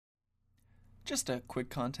Just a quick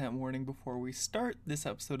content warning before we start. This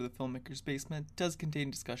episode of The Filmmaker's Basement does contain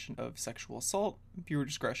discussion of sexual assault. Viewer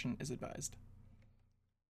discretion is advised.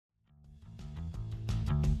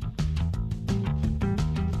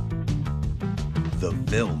 The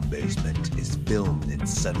Film Basement is filmed in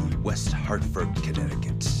sunny West Hartford,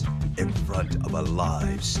 Connecticut, in front of a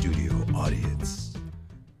live studio audience.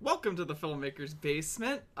 Welcome to The Filmmaker's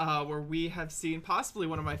Basement, where we have seen possibly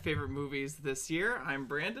one of my favorite movies this year. I'm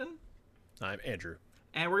Brandon. I'm Andrew.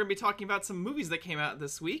 And we're going to be talking about some movies that came out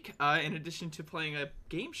this week, in addition to playing a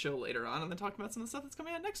game show later on, and then talking about some of the stuff that's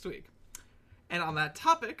coming out next week. And on that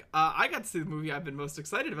topic, I got to see the movie I've been most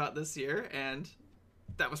excited about this year, and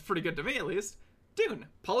that was pretty good to me, at least. Dune.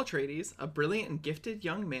 Paul Atreides, a brilliant and gifted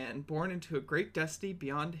young man born into a great destiny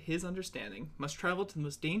beyond his understanding, must travel to the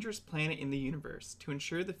most dangerous planet in the universe to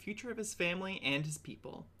ensure the future of his family and his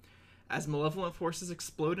people. As malevolent forces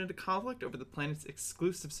explode into conflict over the planet's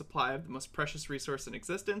exclusive supply of the most precious resource in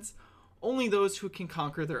existence, only those who can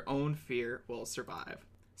conquer their own fear will survive.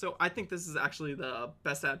 So I think this is actually the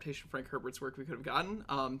best adaptation of Frank Herbert's work we could have gotten.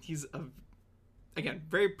 He's a, again,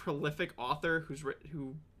 very prolific author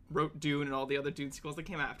who wrote Dune and all the other Dune sequels that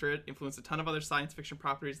came after it, influenced a ton of other science fiction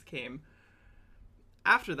properties that came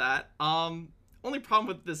after that. Only problem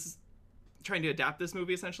with this trying to adapt this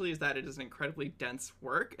movie essentially is that it is an incredibly dense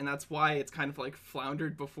work, and that's why it's kind of like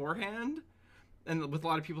floundered beforehand, and with a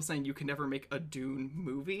lot of people saying you can never make a Dune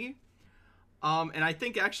movie. And I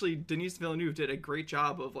think actually Denis Villeneuve did a great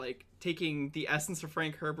job of like taking the essence of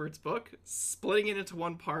Frank Herbert's book, splitting it into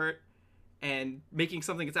one part, and making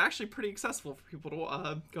something that's actually pretty accessible for people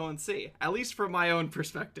to go and see, at least from my own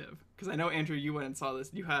perspective. Because I know, Andrew, you went and saw this.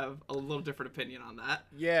 You have a little different opinion on that.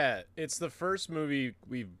 Yeah, it's the first movie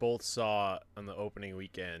we both saw on the opening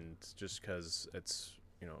weekend, just because it's,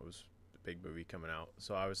 it was a big movie coming out.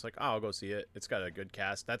 So I was like, oh, I'll go see it. It's got a good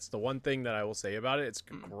cast. That's the one thing that I will say about it. It's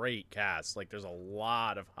a great cast. Like, there's a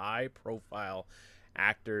lot of high-profile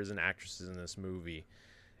actors and actresses in this movie.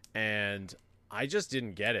 And I just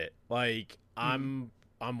didn't get it. Like, I'm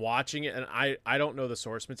watching it, and I don't know the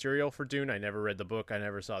source material for Dune. I never read the book. I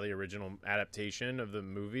never saw the original adaptation of the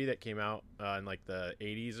movie that came out in like the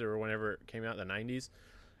 80s or whenever it came out, the 90s.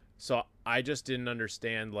 So I just didn't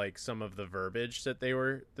understand like some of the verbiage that they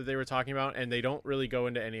were talking about, and they don't really go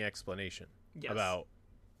into any explanation about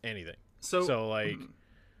anything. So like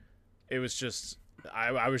it was just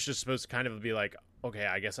I was just supposed to kind of be like, okay,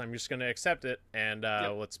 I guess I'm just going to accept it, and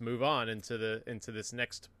let's move on into this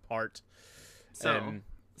next part.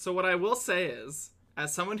 So what I will say is,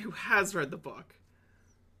 as someone who has read the book,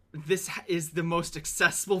 this is the most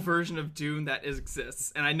accessible version of Dune that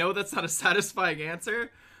exists. And I know that's not a satisfying answer,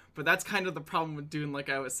 but that's kind of the problem with Dune, like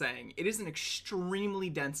I was saying. It is an extremely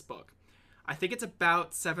dense book. I think it's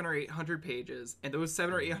about 700 or 800 pages, and those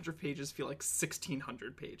 700 or 800 pages feel like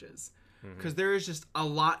 1,600 pages. Because there is just a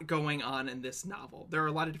lot going on in this novel. There are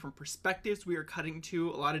a lot of different perspectives we are cutting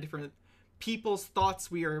to, a lot of different people's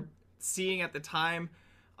thoughts we are seeing at the time.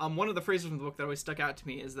 One of the phrases from the book that always stuck out to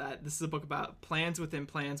me is that this is a book about plans within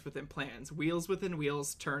plans within plans, wheels within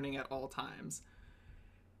wheels turning at all times.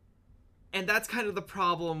 And that's kind of the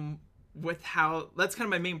problem with that's kind of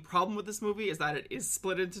my main problem with this movie, is that it is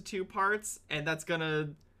split into two parts, and that's gonna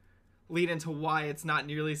lead into why it's not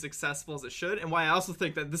nearly as successful as it should, and why I also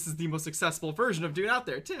think that this is the most accessible version of Dune out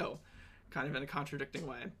there too, kind of in a contradicting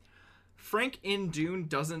way. Frank in Dune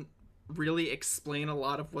doesn't really explain a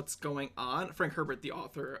lot of what's going on. Frank Herbert, the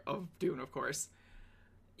author of Dune, of course,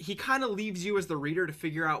 he kind of leaves you as the reader to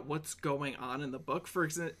figure out what's going on in the book. For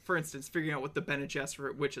instance, figuring out what the Bene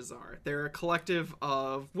Gesserit witches are. They're a collective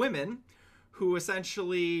of women who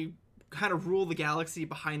essentially kind of rule the galaxy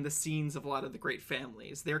behind the scenes of a lot of the great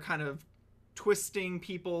families. They're kind of twisting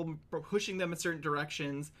people, pushing them in certain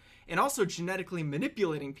directions, and also genetically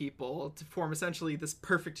manipulating people to form essentially this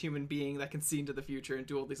perfect human being that can see into the future and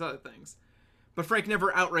do all these other things. But Frank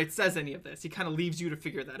never outright says any of this. He kind of leaves you to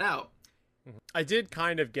figure that out. I did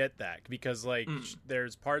kind of get that, because like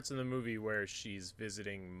there's parts in the movie where she's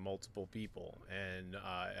visiting multiple people and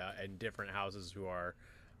in different houses who are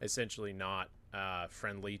essentially not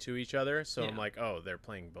friendly to each other. So I'm like, oh, they're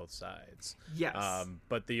playing both sides. Yes.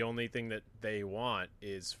 But the only thing that they want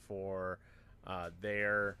is for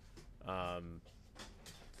their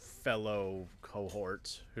fellow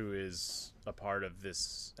cohort, who is a part of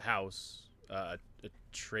this house,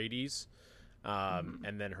 Atreides,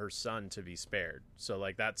 and then her son to be spared. So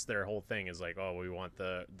like that's their whole thing, is like, oh, we want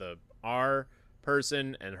the our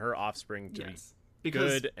person and her offspring to be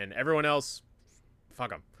good, and everyone else, fuck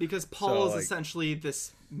them. Because Paul is essentially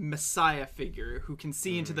this messiah figure who can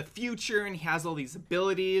see into the future, and he has all these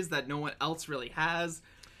abilities that no one else really has.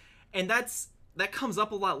 And that's that comes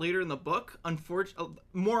up a lot later in the book. Unfortunately,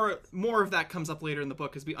 more of that comes up later in the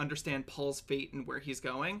book as we understand Paul's fate and where he's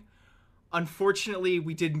going. Unfortunately,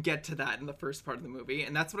 we didn't get to that in the first part of the movie,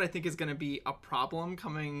 and that's what I think is going to be a problem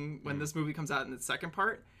coming when this movie comes out in the second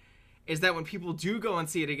part, is that when people do go and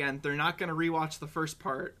see it again, they're not going to rewatch the first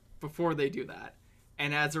part before they do that.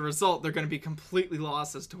 And as a result, they're going to be completely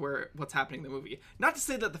lost as to what's happening in the movie. Not to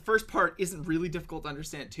say that the first part isn't really difficult to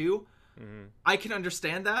understand, too. Mm-hmm. I can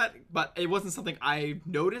understand that, but it wasn't something I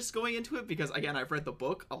noticed going into it because, again, I've read the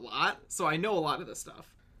book a lot, so I know a lot of this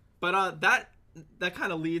stuff. But that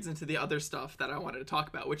kind of leads into the other stuff that I wanted to talk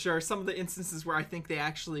about, which are some of the instances where I think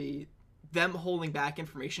them holding back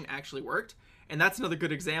information actually worked. And that's another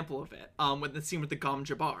good example of it, with the scene with the Gom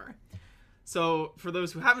Jabbar. So, for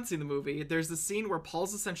those who haven't seen the movie, there's this scene where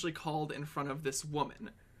Paul's essentially called in front of this woman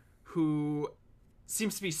who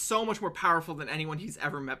seems to be so much more powerful than anyone he's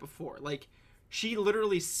ever met before. Like, she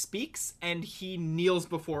literally speaks, and he kneels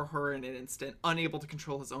before her in an instant, unable to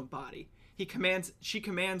control his own body. She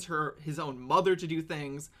commands his own mother to do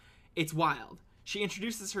things. It's wild. She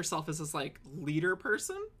introduces herself as this, like, leader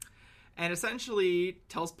person, and essentially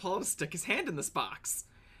tells Paul to stick his hand in this box.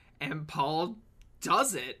 And Paul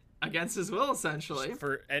does it against his will, essentially.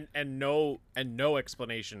 And no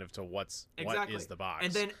explanation of what is the box.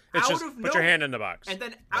 And then put your hand in the box. And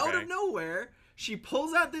then out of nowhere, she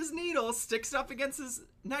pulls out this needle, sticks it up against his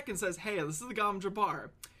neck, and says, "Hey, this is the Gom Jabbar.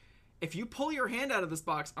 If you pull your hand out of this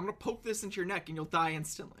box, I'm gonna poke this into your neck, and you'll die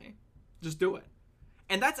instantly. Just do it."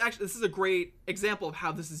 And this is a great example of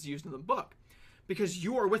how this is used in the book, because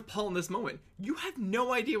you are with Paul in this moment. You have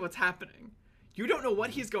no idea what's happening. You don't know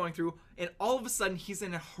what he's going through, and all of a sudden he's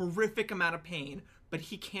in a horrific amount of pain, but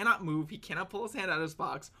he cannot move, he cannot pull his hand out of his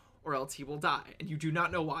box, or else he will die. And you do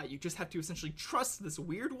not know why. You just have to essentially trust this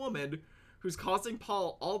weird woman who's causing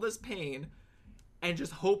Paul all this pain, and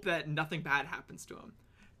just hope that nothing bad happens to him.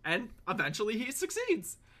 And eventually he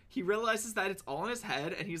succeeds. He realizes that it's all in his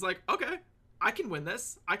head, and he's like, okay, I can win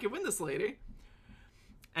this. I can win this lady.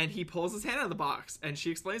 And he pulls his hand out of the box, and she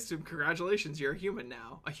explains to him, congratulations, you're a human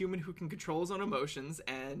now. A human who can control his own emotions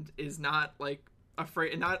and is not, like,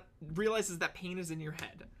 afraid, and not realizes that pain is in your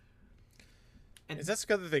head. And that's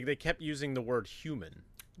the other thing. They kept using the word human.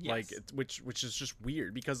 Yes. Like, which is just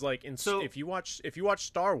weird, because, like, if you watch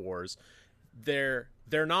Star Wars, they're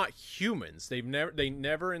not humans. They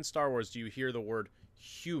never in Star Wars do you hear the word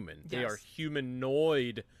human. Yes. They are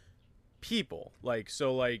humanoid people. Like,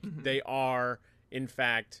 so, like, they are, in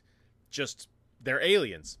fact, they're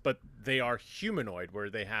aliens, but they are humanoid, where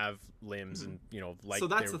they have limbs and, like, so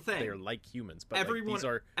that's the thing. They're like humans, but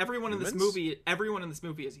everyone in this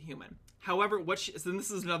movie is a human. However, and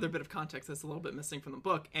this is another bit of context that's a little bit missing from the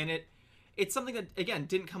book, and it's something that, again,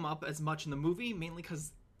 didn't come up as much in the movie, mainly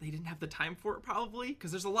because they didn't have the time for it, probably,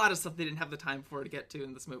 because there's a lot of stuff they didn't have the time for to get to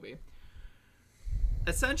in this movie.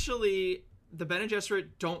 Essentially, the Bene Gesserit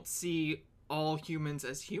don't see all humans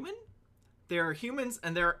as human. There are humans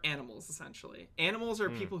and there are animals, essentially. Animals are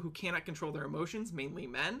people who cannot control their emotions, mainly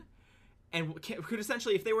men, and could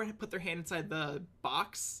essentially, if they were to put their hand inside the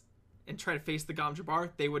box and try to face the Gom Jabbar,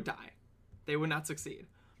 they would die. They would not succeed.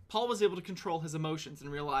 Paul was able to control his emotions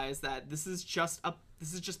and realize that this is just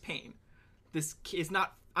pain.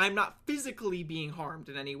 I'm not physically being harmed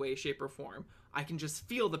in any way, shape, or form. I can just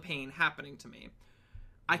feel the pain happening to me.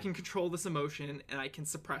 I can control this emotion and I can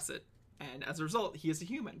suppress it. And as a result, he is a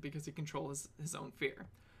human because he controls his own fear,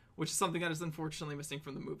 which is something that is unfortunately missing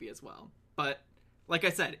from the movie as well. But like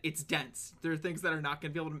I said, it's dense. There are things that are not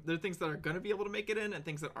going to be able to. There are things that are going to be able to make it in, and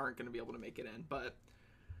things that aren't going to be able to make it in. But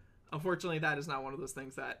unfortunately, that is not one of those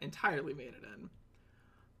things that entirely made it in.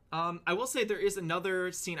 I will say there is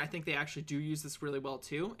another scene. I think they actually do use this really well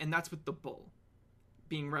too, and that's with the bull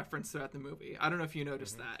being referenced throughout the movie. I don't know if you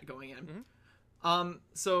noticed that going in.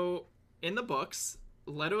 So in the books,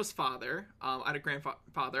 Leto's father, I had a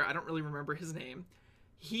grandfather, I don't really remember his name.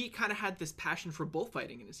 He kind of had this passion for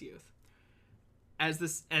bullfighting in his youth. As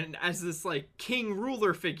this like king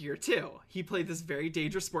ruler figure too. He played this very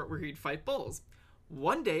dangerous sport where he'd fight bulls.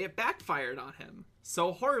 One day it backfired on him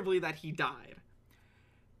so horribly that he died.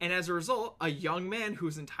 And as a result, a young man who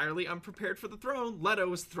was entirely unprepared for the throne, Leto,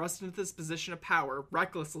 was thrust into this position of power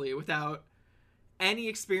recklessly without any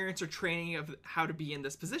experience or training of how to be in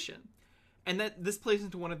this position. And that this plays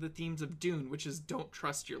into one of the themes of Dune, which is don't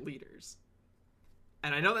trust your leaders.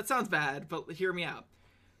 And I know that sounds bad, but hear me out.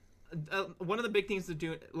 One of the big themes of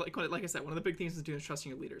Dune, like I said, one of the big themes of Dune is trusting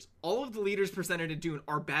your leaders. All of the leaders presented in Dune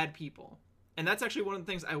are bad people. And that's actually one of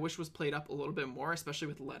the things I wish was played up a little bit more, especially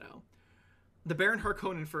with Leto. The Baron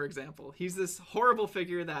Harkonnen, for example. He's this horrible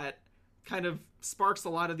figure that kind of sparks a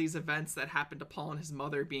lot of these events that happened to Paul and his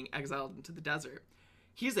mother being exiled into the desert.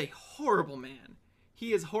 He is a horrible man.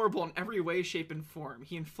 He is horrible in every way, shape, and form.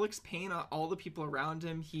 He inflicts pain on all the people around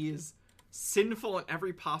him. He is sinful in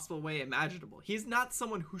every possible way imaginable. He's not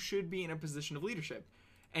someone who should be in a position of leadership,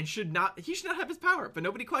 and he should not have his power, but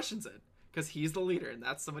nobody questions it because he's the leader, and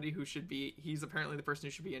that's somebody who should be. He's apparently the person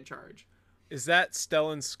who should be in charge. Is that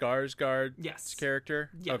Stellan Skarsgård's character?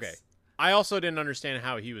 Yes. Okay. I also didn't understand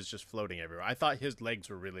how he was just floating everywhere. I thought his legs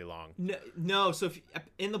were really long. No. So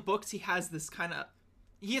in the books, he has this kind of.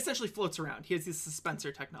 He essentially floats around. He has this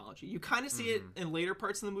suspensor technology. You kind of see it in later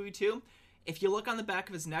parts of the movie too. If you look on the back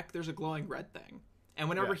of his neck, there's a glowing red thing, and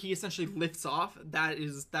whenever he essentially lifts off,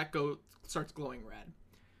 starts glowing red.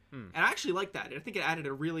 And I actually like that. I think it added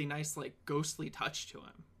a really nice like ghostly touch to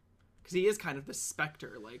him, because he is kind of the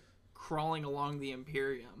specter, like crawling along the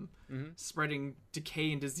Imperium, spreading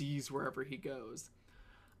decay and disease wherever he goes.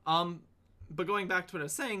 But going back to what I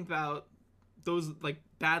was saying about those like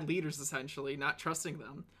bad leaders essentially not trusting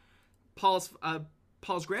them, Paul's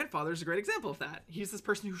grandfather is a great example of that. He's this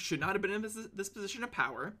person who should not have been in this position of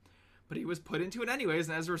power, but he was put into it anyways,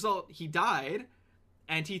 and as a result he died,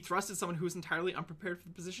 and he thrusted someone who was entirely unprepared for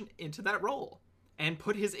the position into that role and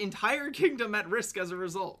put his entire kingdom at risk as a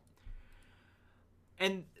result.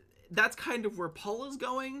 And that's kind of where Paul is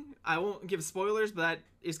going. I won't give spoilers, but that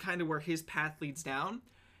is kind of where his path leads down.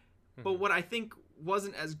 But what I think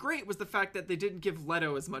wasn't as great was the fact that they didn't give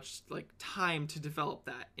Leto as much like time to develop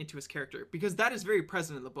that into his character, because that is very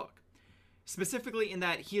present in the book, specifically in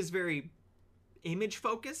that he is very image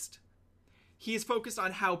focused. He is focused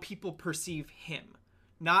on how people perceive him,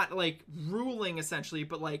 not like ruling essentially,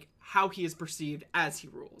 but like how he is perceived as he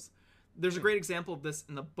rules. There's a great example of this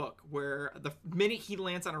in the book where the minute he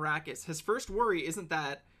lands on Arrakis, his first worry isn't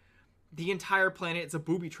that the entire planet is a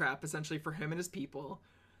booby trap essentially for him and his people,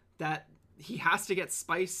 that he has to get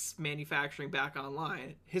spice manufacturing back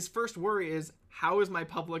online. His first worry is, how is my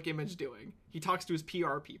public image doing? He talks to his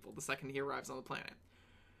PR people the second he arrives on the planet.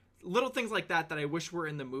 Little things like that I wish were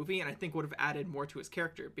in the movie, and I think would have added more to his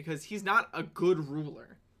character, because he's not a good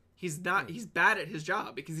ruler. He's bad at his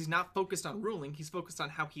job because he's not focused on ruling. He's focused on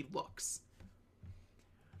how he looks.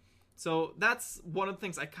 So that's one of the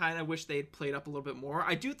things I kind of wish they had played up a little bit more.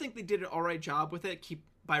 I do think they did an all right job with it,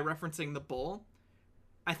 by referencing the bull.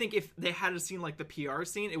 I think if they had seen like the PR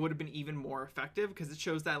scene, it would have been even more effective, because it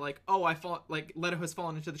shows that like, Leto has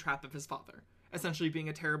fallen into the trap of his father, essentially being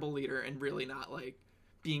a terrible leader and really not like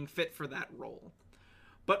being fit for that role.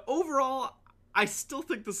 But overall, I still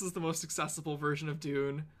think this is the most accessible version of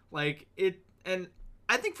Dune. Like it, and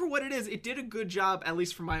I think for what it is, it did a good job, at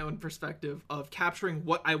least from my own perspective, of capturing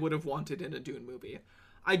what I would have wanted in a Dune movie.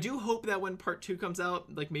 I do hope that when part 2 comes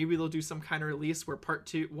out, like maybe they'll do some kind of release where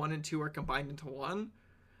part 1 and 2 are combined into one.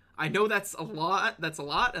 I know that's a lot,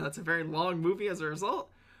 and that's a very long movie as a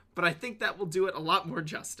result, but I think that will do it a lot more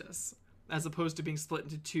justice, as opposed to being split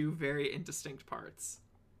into 2 very indistinct parts.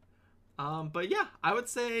 But yeah, I would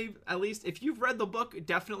say, at least if you've read the book,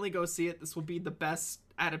 definitely go see it. This will be the best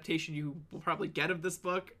adaptation you will probably get of this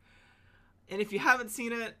book. And if you haven't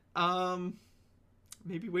seen it,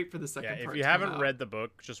 maybe wait for the second part. If you haven't read the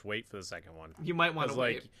book, just wait for the second one. You might want to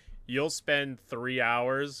wait. Like, you'll spend 3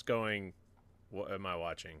 hours going, what am I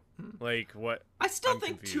watching? Like, what? I still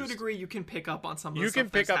think to a degree you can pick up on some of the You stuff can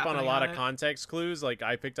pick up on a lot of it. context clues. Like,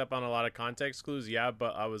 I picked up on a lot of context clues, yeah,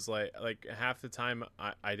 but I was like half the time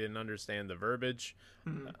I didn't understand the verbiage.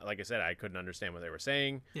 Like I said, I couldn't understand what they were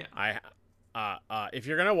saying. Yeah. If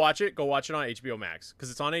you're gonna watch it, go watch it on HBO Max, because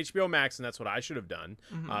it's on HBO Max, and that's what I should have done,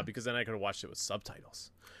 because then I could have watched it with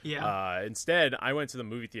subtitles. Yeah. Instead, I went to the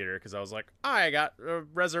movie theater because I was like, I got a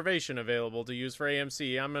reservation available to use for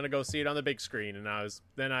AMC. I'm gonna go see it on the big screen, and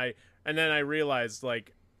then I realized,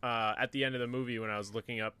 like, at the end of the movie when I was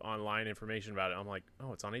looking up online information about it, I'm like,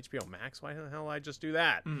 oh, it's on HBO Max. Why the hell did I just do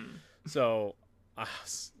that? So,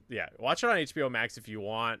 yeah, watch it on HBO Max if you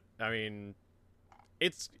want. I mean,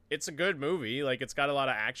 it's a good movie. Like, it's got a lot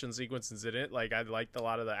of action sequences in it. Like, I liked a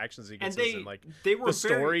lot of the action sequences, and like the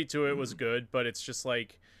story to it was good, but it's just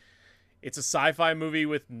like, it's a sci-fi movie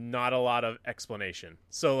with not a lot of explanation.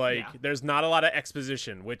 So like, there's not a lot of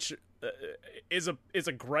exposition, which is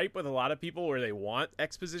a gripe with a lot of people, where they want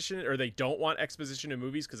exposition, or they don't want exposition in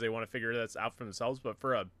movies because they want to figure that out for themselves. But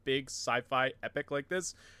for a big sci-fi epic like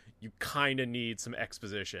this, you kind of need some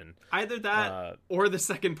exposition. Either that or the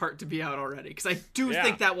second part to be out already, because I do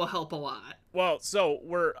think that will help a lot. Well, so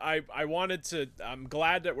I'm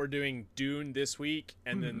glad that we're doing Dune this week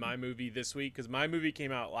and then my movie this week, because my movie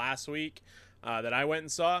came out last week that I went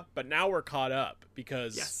and saw, but now we're caught up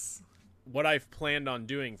because what I've planned on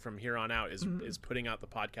doing from here on out is putting out the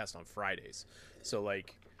podcast on Fridays. So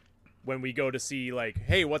like when we go to see like,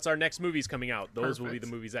 hey, what's our next movies coming out? Those will be the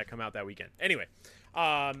movies that come out that weekend. Anyway,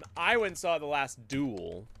 I went and saw The Last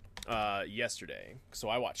Duel yesterday. So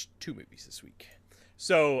I watched 2 movies this week.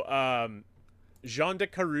 So Jean de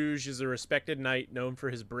Carouge is a respected knight known for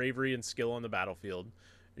his bravery and skill on the battlefield.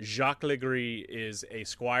 Jacques Legris is a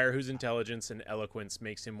squire whose intelligence and eloquence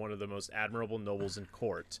makes him one of the most admirable nobles in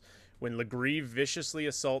court. When Legris viciously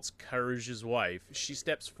assaults Carouge's wife, she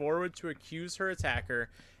steps forward to accuse her attacker,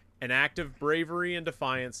 an act of bravery and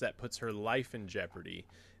defiance that puts her life in jeopardy.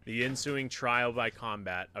 The ensuing trial by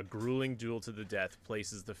combat, a grueling duel to the death,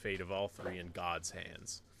 places the fate of all 3 in God's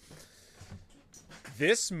hands.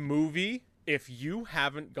 This movie, if you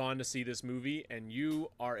haven't gone to see this movie and you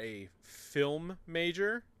are a film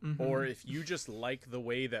major, or if you just like the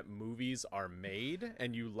way that movies are made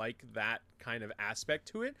and you like that kind of aspect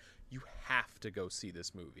to it, you have to go see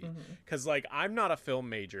this movie. Because, like, I'm not a film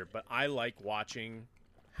major, but I like watching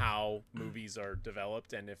how movies are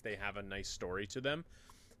developed and if they have a nice story to them.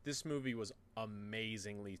 This movie was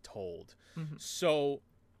amazingly told. So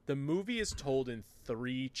the movie is told in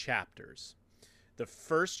 3 chapters. The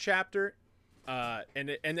first chapter, and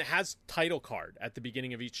it has title card at the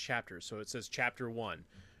beginning of each chapter. So it says chapter 1.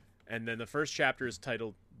 And then the first chapter is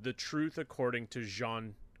titled The Truth According to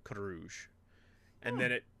Jean Carouge. And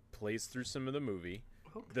then it plays through some of the movie.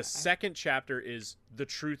 Okay. The second chapter is The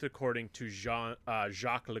Truth According to Jacques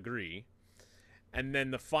Legris. And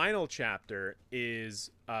then the final chapter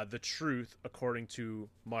is The Truth According to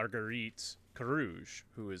Marguerite Carouge,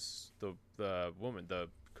 who is the woman,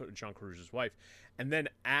 Jean Carouge's wife. And then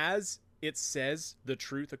as it says The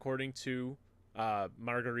Truth According to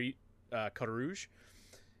Marguerite Carouge,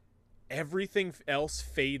 everything else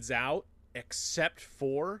fades out except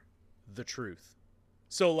for the truth.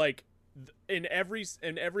 So like in every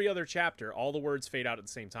other chapter, all the words fade out at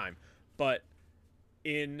the same time. But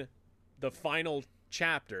in the final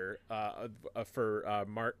chapter for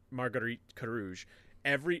Marguerite Carouge,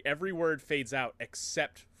 every word fades out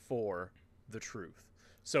except for the truth.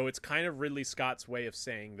 So it's kind of Ridley Scott's way of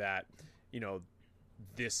saying that, you know,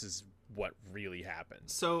 this is what really happened.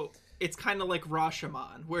 So it's kind of like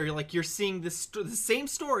Rashomon, where like you're seeing the same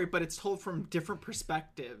story, but it's told from different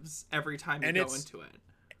perspectives every time you go into it.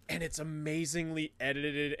 And it's amazingly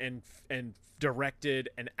edited and directed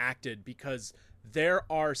and acted, because there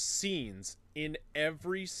are scenes in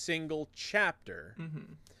every single chapter,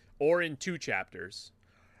 or in 2 chapters,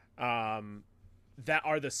 that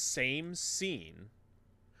are the same scene,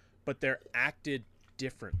 but they're acted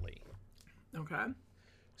differently. Okay.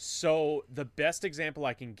 So the best example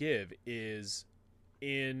I can give is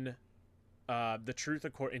in The Truth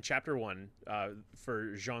in chapter 1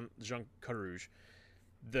 for Jean Carouge,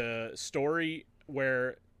 the story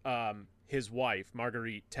where his wife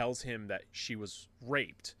Marguerite tells him that she was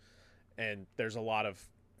raped, and there's a lot of,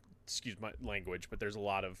 excuse my language, but there's a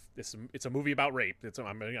lot of this. It's a movie about rape.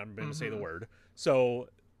 I'm going to say the word. So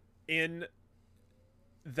in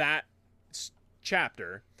that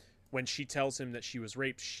chapter, when she tells him that she was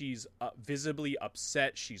raped, she's visibly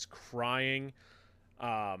upset. She's crying.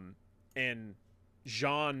 And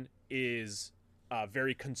Jean is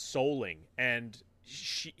very consoling. And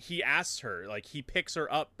he asks her, like, he picks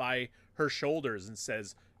her up by her shoulders and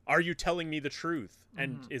says, "Are you telling me the truth?"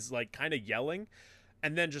 And is like kind of yelling,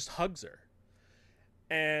 and then just hugs her.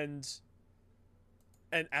 And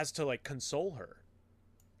as to like console her.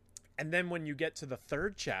 And then when you get to the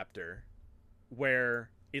 3rd chapter,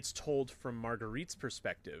 where it's told from Marguerite's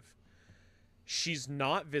perspective, she's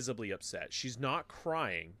not visibly upset. She's not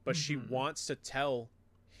crying, but she wants to tell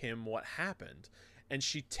him what happened. And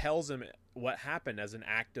she tells him what happened as an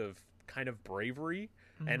act of kind of bravery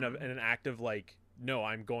and an act of like, no,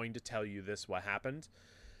 I'm going to tell you what happened.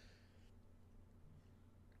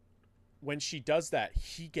 When she does that,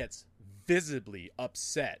 he gets visibly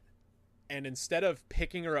upset. And instead of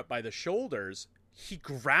picking her up by the shoulders, he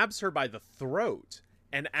grabs her by the throat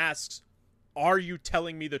and asks, "Are you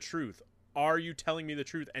telling me the truth? Are you telling me the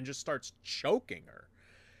truth?" And just starts choking her,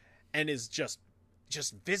 and is just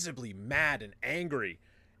visibly mad and angry,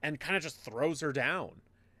 and kind of just throws her down.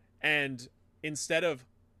 And instead of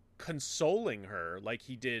consoling her like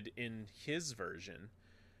he did in his version,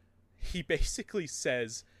 he basically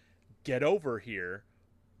says, "Get over here.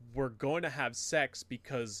 We're going to have sex,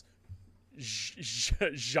 because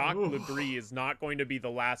Jacques Legris is not going to be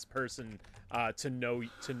the last person to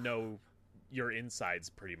know your insides,"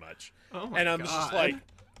 pretty much. Oh my and I'm God. just like,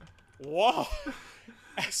 whoa.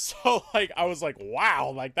 So like I was like,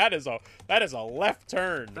 wow, like that is a left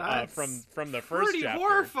turn from the first pretty chapter.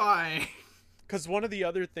 horrifying. Because one of the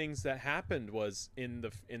other things that happened was in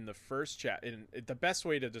the first chapter. The best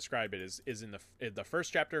way to describe it is in the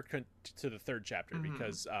first chapter to the third chapter,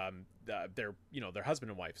 because they're husband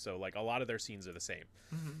and wife, so like a lot of their scenes are the same.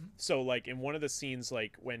 So like in one of the scenes,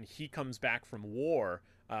 like when he comes back from war,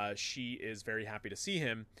 she is very happy to see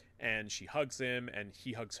him, and she hugs him, and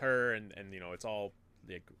he hugs her, and it's all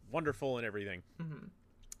like wonderful and everything.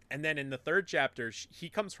 And then in the third chapter, he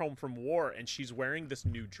comes home from war, and she's wearing this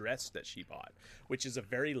new dress that she bought, which is a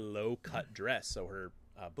very low-cut dress, so her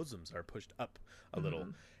bosoms are pushed up a little.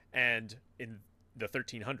 And in the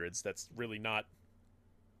 1300s, that's really not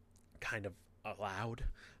kind of allowed.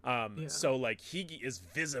 So, like, he is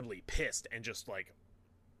visibly pissed and just, like,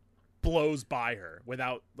 blows by her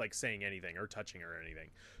without, like, saying anything or touching her or anything.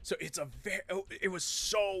 So it was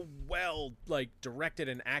so well, like, directed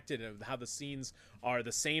and acted, and how the scenes are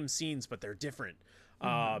the same scenes but they're different.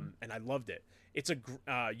 And I loved it. It's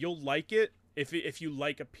you'll like it if you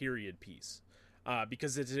like a period piece,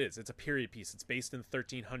 because it's a period piece. It's based in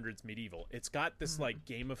 1300s medieval. It's got this like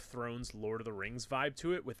Game of Thrones, Lord of the Rings vibe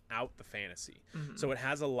to it without the fantasy. So it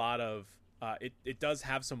has a lot of it does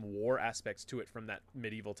have some war aspects to it from that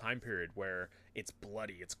medieval time period where it's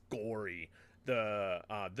bloody, it's gory.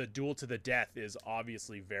 The duel to the death is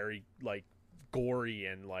obviously very like gory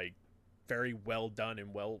and like very well done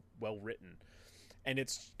and well written. And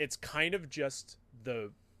it's kind of just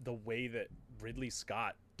the way that Ridley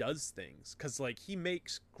Scott does things, because like he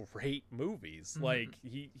makes great movies. Like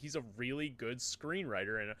he's a really good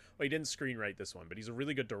screenwriter, and he didn't screenwrite this one, but he's a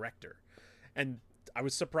really good director. And I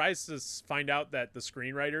was surprised to find out that the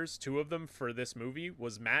screenwriters, two of them for this movie,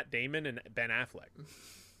 was Matt Damon and Ben Affleck.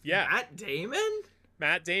 Yeah.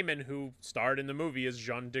 Matt Damon, who starred in the movie as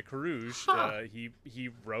Jean de Carouge, he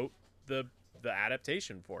wrote the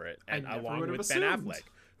adaptation for it, and along with Ben Affleck,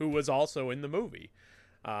 who was also in the movie.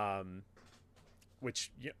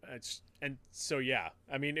 Which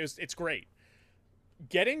I mean, it's great.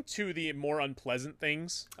 Getting to the more unpleasant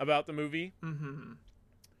things about the movie.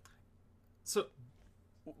 So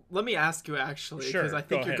let me ask you, actually, because I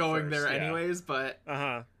think you're going there anyways, but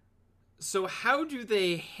so how do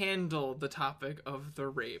they handle the topic of the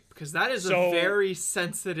rape? Because that is a very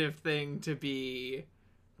sensitive thing to be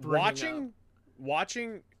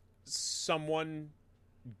watching someone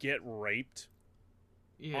get raped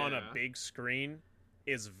on a big screen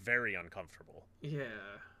is very uncomfortable.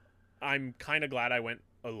 I'm kind of glad I went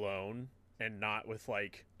alone and not with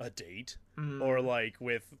like a date or like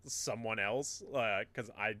with someone else, because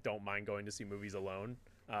I don't mind going to see movies alone.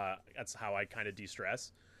 That's how I kind of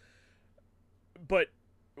de-stress. But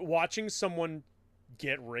watching someone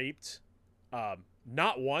get raped,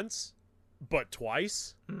 not once but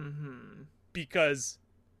twice, because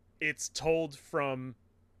it's told from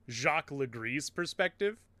Jacques Legree's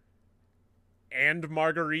perspective and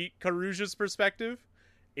Marguerite Carouge's perspective,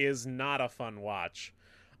 is not a fun watch.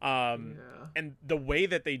 And the way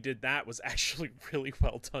that they did that was actually really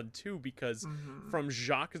well done too, because from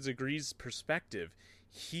Jacques Legree's perspective,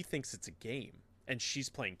 he thinks it's a game and she's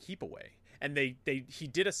playing keep away. And he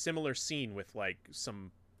did a similar scene with like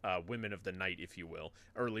some women of the night, if you will,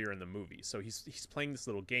 earlier in the movie. So he's playing this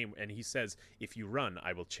little game, and he says, "If you run,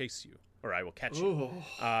 I will chase you, or I will catch you."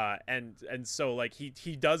 And so like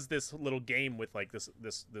he does this little game with like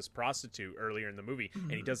this prostitute earlier in the movie,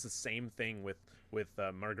 and he does the same thing with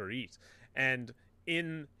Marguerite. And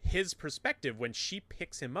in his perspective, when she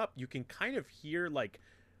picks him up, you can kind of hear like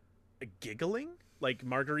a giggling, like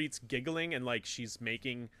Marguerite's giggling, and like she's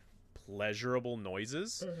making pleasurable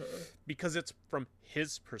noises because it's from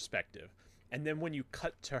his perspective. And then when you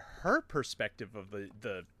cut to her perspective of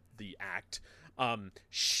the act,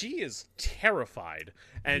 she is terrified,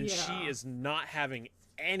 and she is not having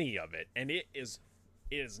any of it, and it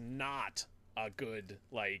is not a good,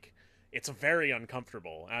 like, it's very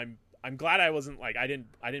uncomfortable. I'm glad I wasn't like, I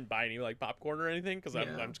didn't buy any like popcorn or anything, because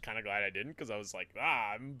I'm kind of glad I didn't, because I was like,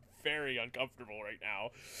 I'm very uncomfortable right now.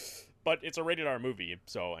 But it's a rated R movie,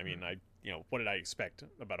 so I mean, what did I expect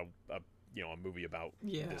about a movie about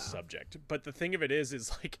this subject? But the thing of it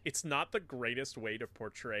is like, it's not the greatest way to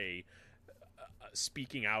portray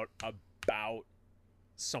speaking out about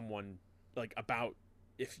someone, like about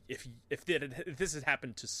if this has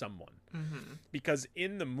happened to someone, because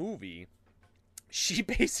in the movie, she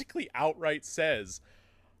basically outright says,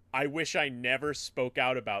 "I wish I never spoke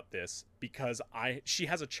out about this," because she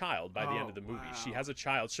has a child by the end of the movie. Wow. She has a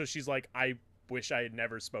child. So she's like, "I wish I had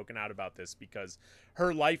never spoken out about this," because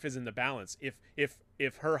her life is in the balance.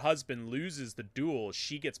 If her husband loses the duel,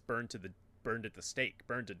 she gets burned at the stake,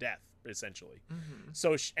 burned to death, essentially.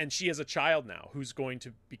 So and she has a child now who's going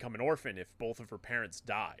to become an orphan if both of her parents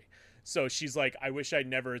die. So she's like, I wish I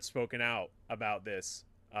never had spoken out about this.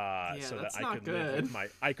 So that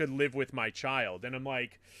I could live with my child. And I'm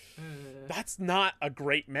like, that's not a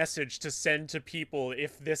great message to send to people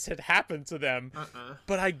if this had happened to them.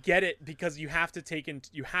 But I get it, because you have to take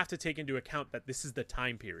into account that this is the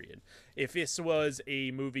time period. If this was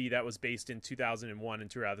a movie that was based in 2001 and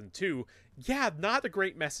 2002, yeah, not a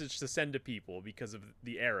great message to send to people because of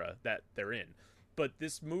the era that they're in. But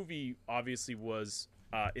this movie obviously was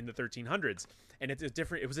in the 1300s, and it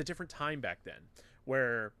was a different time back then,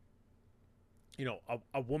 where, you know,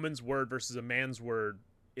 a woman's word versus a man's word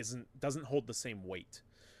doesn't hold the same weight.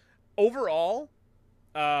 Overall,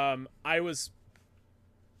 I was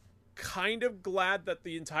kind of glad that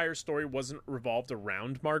the entire story wasn't revolved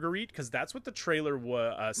around Marguerite, because that's what the trailer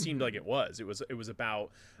seemed like it was. It was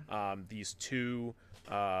about these two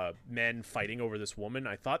men fighting over this woman.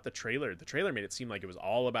 I thought the trailer made it seem like it was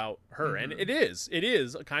all about her, and it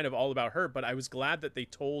is kind of all about her. But I was glad that they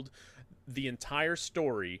told the entire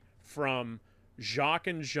story from Jacques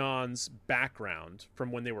and Jean's background,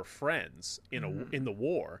 from when they were friends in the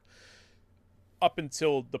war, up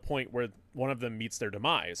until the point where one of them meets their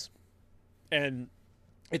demise. And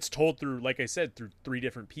it's told through, like I said, through 3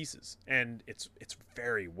 different pieces, and it's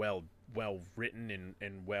very well written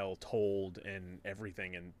and well told and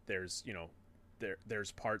everything. And there's, you know,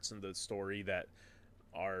 there's parts in the story that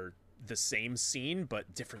are the same scene,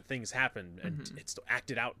 but different things happen, and it's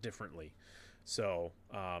acted out differently. So,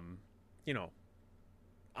 you know,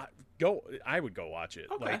 I would go watch it.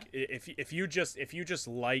 Okay. Like, if you just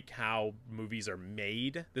like how movies are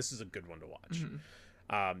made, this is a good one to watch.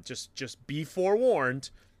 Just be forewarned.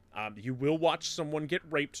 You will watch someone get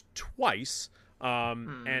raped twice,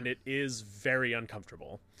 and it is very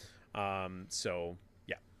uncomfortable. So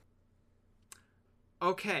yeah.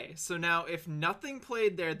 Okay, so now if nothing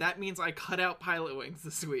played there, that means I cut out Pilot Wings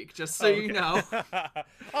this week, just so you know.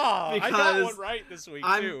 I got one right this week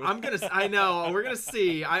too. I know, we're gonna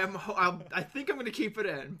see. I think I'm gonna keep it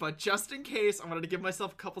in, but just in case, I wanted to give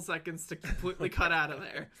myself a couple seconds to completely cut out of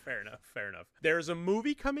there. Fair enough. There's a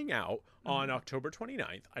movie coming out on October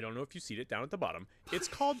 29th. I don't know if you see it down at the bottom. It's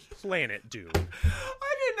called Planet Dune.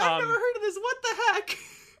 I've never heard of this. What the heck?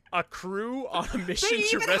 A crew on a mission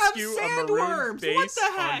to rescue a maroon base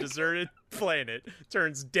on a deserted planet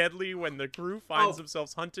turns deadly when the crew finds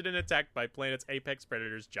themselves hunted and attacked by planet's apex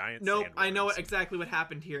predators, giant sandworms. I know exactly what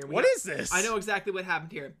happened here. What is this? I know exactly what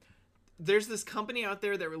happened here. There's this company out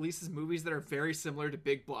there that releases movies that are very similar to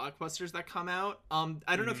big blockbusters that come out.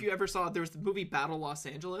 I don't know if you ever saw, there was the movie Battle Los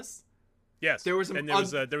Angeles. Yes. There was another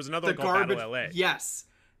one called Battle LA. Yes.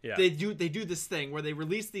 Yeah. They do this thing where they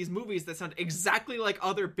release these movies that sound exactly like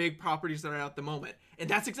other big properties that are out at the moment, and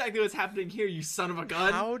that's exactly what's happening here. You son of a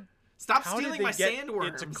gun! Stop stealing my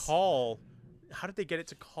sandworms. How did they get it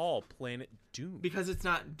to call Planet Dune? Because it's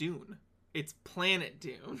not Dune, it's Planet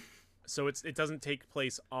Dune. So it doesn't take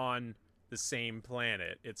place on the same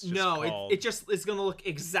planet. It's just it just is going to look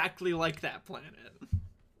exactly like that planet.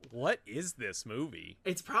 What is this movie?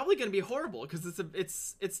 It's probably going to be horrible because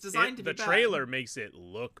it's designed to be bad. The trailer makes it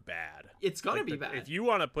look bad. It's going to be bad. If you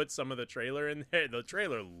want to put some of the trailer in there, the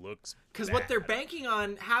trailer looks bad. Because what they're banking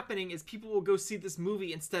on happening is people will go see this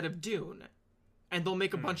movie instead of Dune, and they'll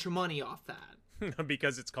make a bunch of money off that.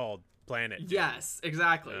 Because it's called Planet Dune. Yes,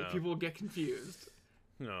 exactly. People will get confused.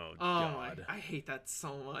 Oh, God. I hate that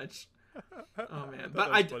so much. Oh, man.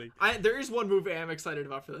 But there is one movie I'm excited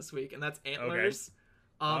about for this week, and that's Antlers. Okay.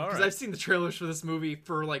 Because I've seen the trailers for this movie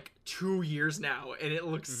for like 2 years now, and it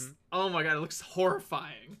looks, oh my God, it looks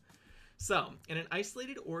horrifying. So, in an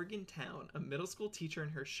isolated Oregon town, a middle school teacher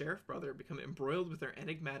and her sheriff brother become embroiled with their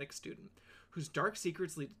enigmatic student, whose dark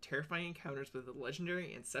secrets lead to terrifying encounters with a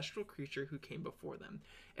legendary ancestral creature who came before them.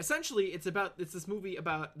 Essentially, it's this movie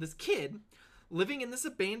about this kid living in this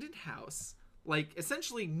abandoned house, like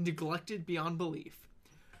essentially neglected beyond belief,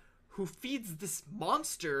 who feeds this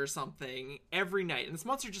monster or something every night. And this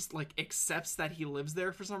monster just, like, accepts that he lives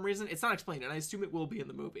there for some reason. It's not explained, and I assume it will be in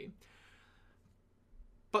the movie.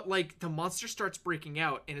 But, like, the monster starts breaking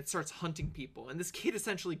out, and it starts hunting people. And this kid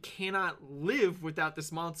essentially cannot live without this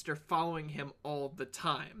monster following him all the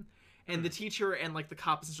time. And the teacher and, like, the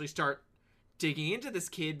cop essentially start digging into this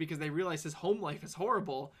kid because they realize his home life is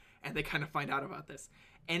horrible, and they kind of find out about this.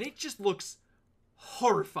 And it just looks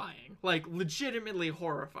horrifying, like legitimately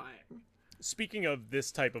horrifying. Speaking of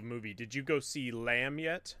this type of movie, did you go see Lamb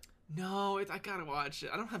yet? No, I gotta watch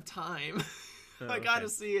it. I don't have time. I gotta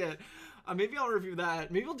see it. Maybe I'll review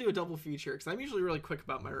that. Maybe I'll do a double feature because I'm usually really quick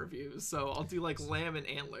about my reviews. So I'll do like Lamb and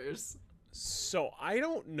Antlers. So I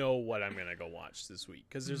don't know what I'm gonna go watch this week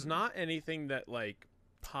because there's not anything that like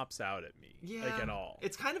pops out at me, Yeah, like at all.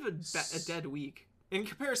 It's kind of a dead week in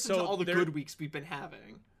comparison to all the good weeks we've been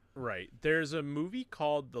having. Right. There's a movie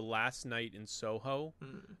called The Last Night in Soho,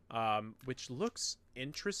 which looks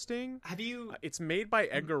interesting. Have you? It's made by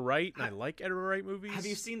Edgar Wright, and I like Edgar Wright movies. Have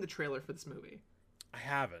you seen the trailer for this movie? I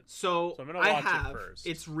haven't. So I'm gonna watch it first.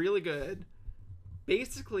 It's really good.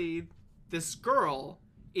 Basically, this girl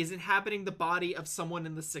is inhabiting the body of someone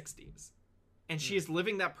in the 60s. And she is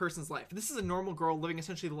living that person's life. This is a normal girl living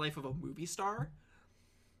essentially the life of a movie star.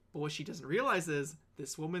 But what she doesn't realize is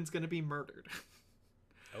this woman's going to be murdered.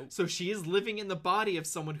 Oh. So she is living in the body of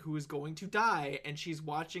someone who is going to die, and she's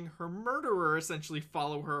watching her murderer essentially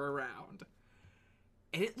follow her around.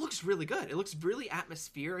 And it looks really good. It looks really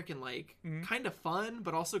atmospheric and like kind of fun,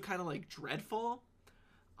 but also kind of like dreadful.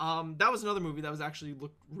 That was another movie that was actually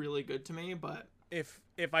looked really good to me, but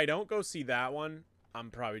If I don't go see that one, I'm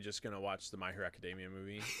probably just gonna watch the My Hero Academia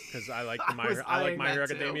movie because I like the I like My Hero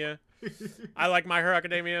Academia. I like My Hero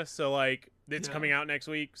Academia, so like it's coming out next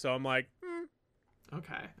week, so I'm like,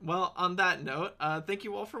 Okay. Well, on that note, thank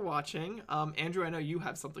you all for watching. Andrew, I know you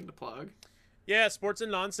have something to plug. Yeah, sports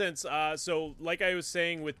and nonsense. So like I was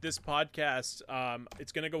saying with this podcast,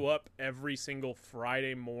 it's going to go up every single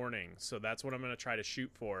Friday morning. So that's what I'm going to try to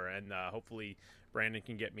shoot for. And hopefully Brandon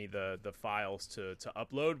can get me the files to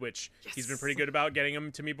upload, which he's been pretty good about getting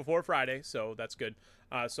them to me before Friday. So that's good.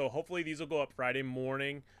 So hopefully these will go up Friday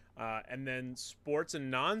morning. And then sports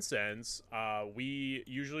and nonsense, we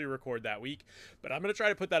usually record that week. But I'm going to try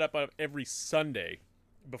to put that up every Sunday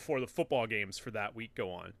before the football games for that week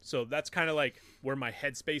go on. So that's kind of like where my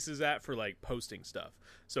headspace is at for like posting stuff.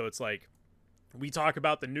 So it's like we talk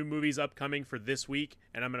about the new movies upcoming for this week,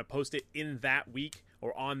 and I'm going to post it in that week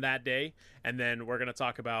or on that day. And then we're going to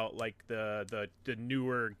talk about like the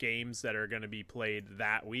newer games that are going to be played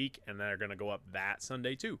that week, and that are going to go up that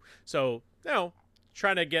Sunday too. So, you know,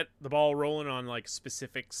 trying to get the ball rolling on like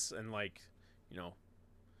specifics and like, you know,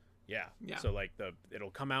 yeah. So like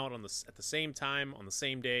it'll come out at the same time on the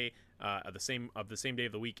same day, the same day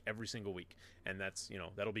of the week every single week, and that's, you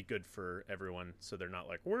know, that'll be good for everyone. So they're not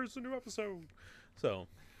like, where's the new episode? So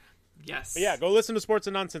yes, but yeah, go listen to Sports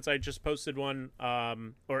and Nonsense. I just posted one,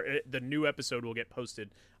 the new episode will get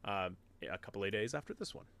posted a couple of days after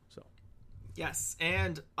this one. So yes,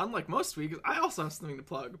 and unlike most weeks, I also have something to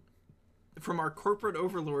plug. From our corporate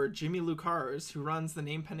overlord, Jimmy Lucars, who runs the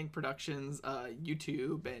Name Pending Productions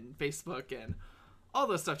YouTube and Facebook and all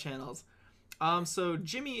those stuff channels. So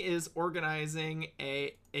Jimmy is organizing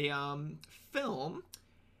a film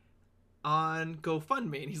on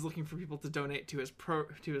GoFundMe, and he's looking for people to donate to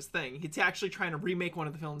his thing. He's actually trying to remake one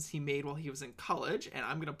of the films he made while he was in college, and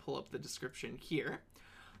I'm going to pull up the description here.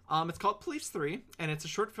 It's called Police 3, and it's a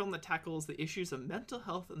short film that tackles the issues of mental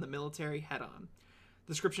health in the military head-on.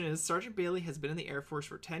 The description is, Sergeant Bailey has been in the Air Force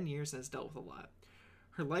for 10 years and has dealt with a lot.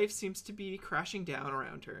 Her life seems to be crashing down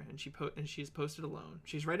around her, and she is posted alone.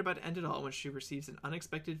 She's right about to end it all when she receives an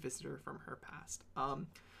unexpected visitor from her past.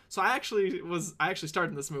 So I actually started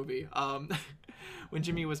in this movie when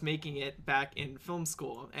Jimmy was making it back in film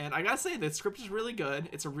school, and I gotta say the script is really good.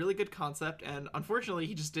 It's a really good concept, and unfortunately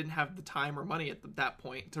he just didn't have the time or money at that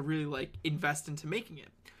point to really like invest into making it.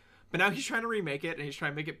 But now he's trying to remake it, and he's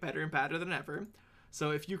trying to make it better and badder than ever.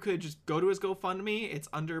 So if you could just go to his GoFundMe,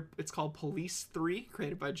 it's called Police 3,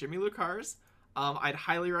 created by Jimmy Lucars. I'd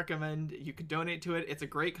highly recommend you could donate to it. It's a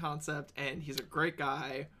great concept, and he's a great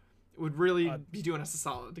guy. It would really be doing us a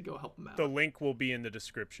solid to go help him out. the link will be in the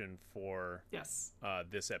description for Yes.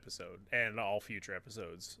 This episode and all future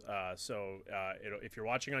episodes. So if you're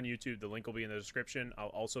watching on YouTube, the link will be in the description. I'll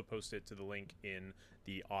also post it to the link in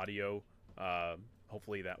the audio.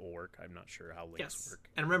 Hopefully that will work. I'm not sure how links work.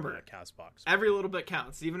 And remember, Castbox. every little bit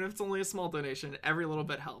counts. Even if it's only a small donation, every little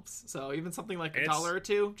bit helps. So even something like $1 or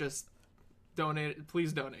 $2, just donate it.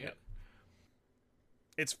 Please donate it.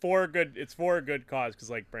 It's for a good cause, because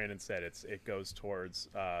like Brandon said, it goes towards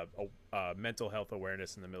mental health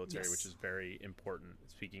awareness in the military, which is very important.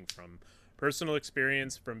 Speaking from personal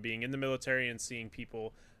experience from being in the military and seeing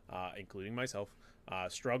people, including myself,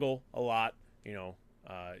 struggle a lot. You know,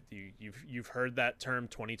 you've heard that term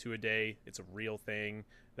 22 a day. It's a real thing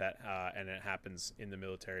that and it happens in the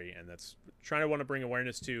military, and that's trying to want to bring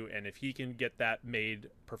awareness to. And if he can get that made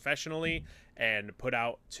professionally and put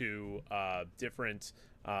out to different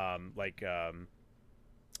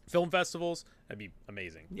film festivals, that'd be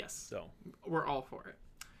amazing. Yes. So we're all for it.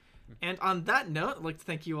 And on that note, I'd like to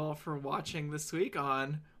thank you all for watching this week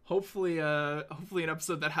on hopefully an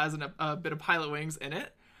episode that has a bit of Pilot Wings in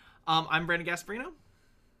it. I'm Brandon Gasparino.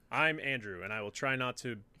 I'm Andrew, and I will try not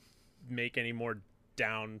to make any more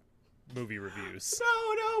down movie reviews.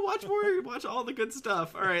 No, watch more. Watch all the good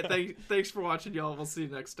stuff. All right, thanks for watching, y'all. We'll see you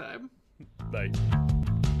next time. Bye.